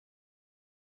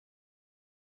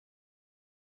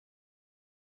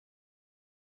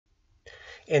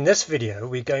In this video,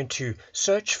 we're going to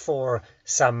search for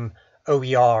some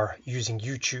OER using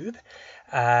YouTube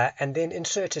and then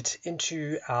insert it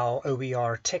into our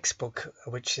OER textbook,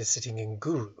 which is sitting in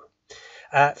Gooru.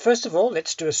 First of all,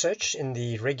 let's do a search in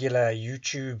the regular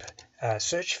YouTube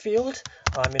search field.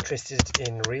 I'm interested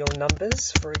in real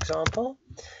numbers, for example,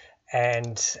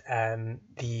 and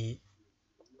the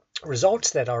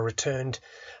results that are returned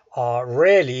are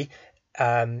really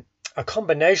a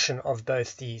combination of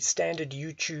both the standard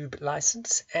YouTube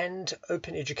license and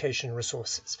open education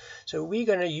resources. So we're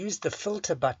going to use the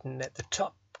filter button at the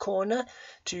top corner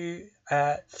to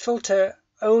filter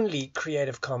only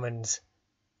Creative Commons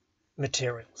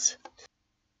materials.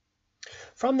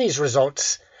 From these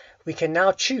results, we can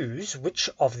now choose which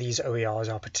of these OERs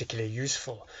are particularly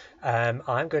useful.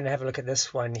 I'm going to have a look at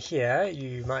this one here.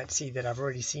 You might see that I've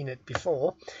already seen it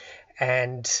before,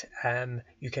 and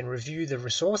you can review the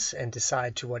resource and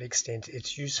decide to what extent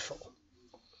it's useful.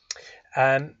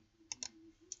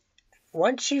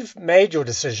 Once you've made your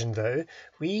decision, though,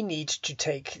 we need to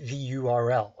take the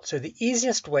URL. So the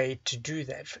easiest way to do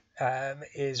that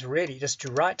is really just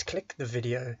to right-click the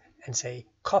video and say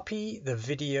copy the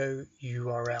video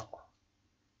URL.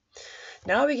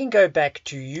 Now we can go back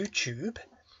to YouTube,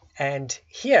 and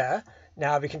here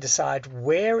now we can decide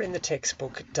where in the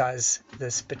textbook does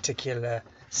this particular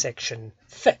section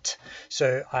fit.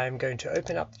 So I'm going to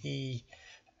open up the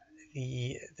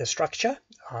structure.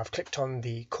 I've clicked on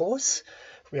the course.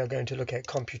 We are going to look at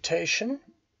computation,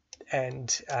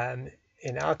 and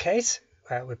in our case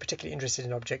we're particularly interested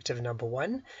in objective number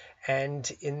 1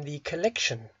 and in the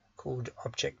collection called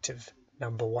objective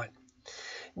number 1.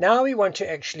 Now we want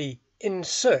to actually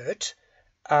insert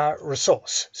a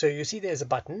resource. So you see there's a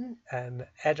button,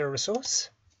 add a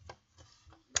resource,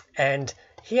 and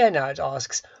here now it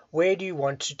asks, where do you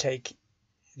want to take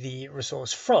the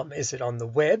resource from? Is it on the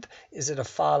web? Is it a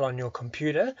file on your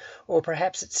computer? Or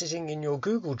perhaps it's sitting in your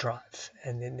Google Drive?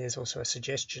 And then there's also a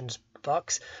suggestions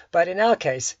box. But in our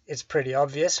case, it's pretty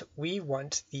obvious. We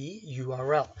want the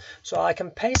URL. So I can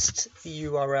paste the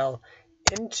URL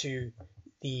into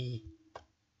the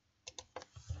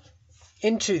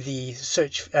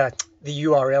search, the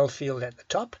URL field at the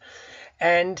top.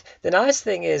 And the nice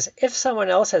thing is, if someone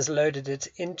else has loaded it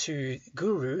into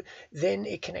Gooru, then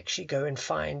it can actually go and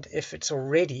find if it's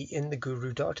already in the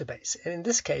Gooru database. And in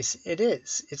this case, it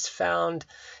is. It's found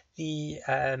the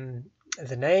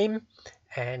name,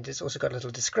 and it's also got a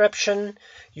little description.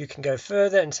 You can go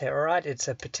further and say, all right, it's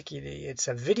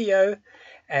a video,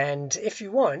 and if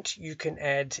you want, you can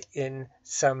add in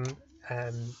some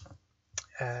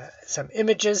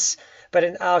images, but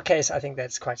in our case I think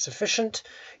that's quite sufficient.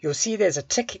 You'll see there's a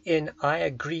tick in I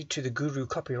agree to the Gooru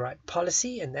copyright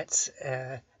policy, and that's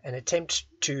an attempt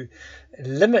to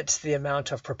limit the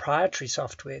amount of proprietary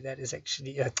software that is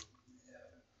actually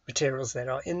materials that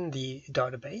are in the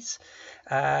database,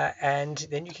 and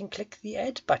then you can click the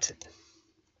add button.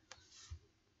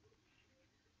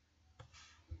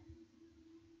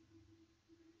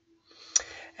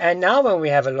 And now when we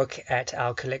have a look at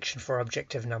our collection for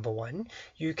objective number 1,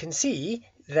 you can see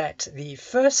that the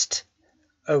first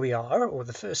OER, or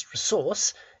the first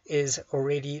resource, is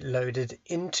already loaded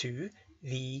into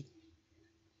the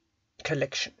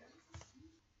collection.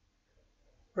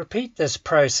 Repeat this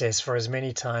process for as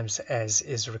many times as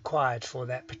is required for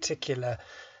that particular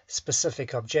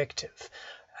specific objective.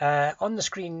 On the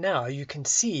screen now, you can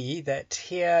see that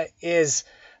here is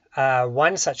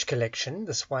one such collection.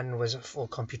 This one was for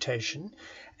computation,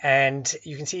 and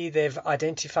you can see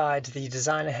the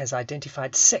designer has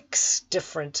identified 6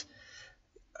 different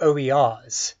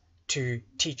OERs to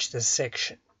teach this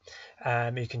section.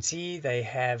 You can see they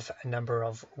have a number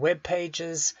of web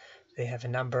pages, they have a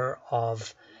number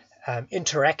of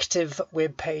interactive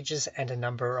web pages, and a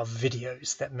number of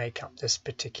videos that make up this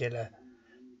particular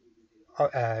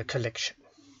collection.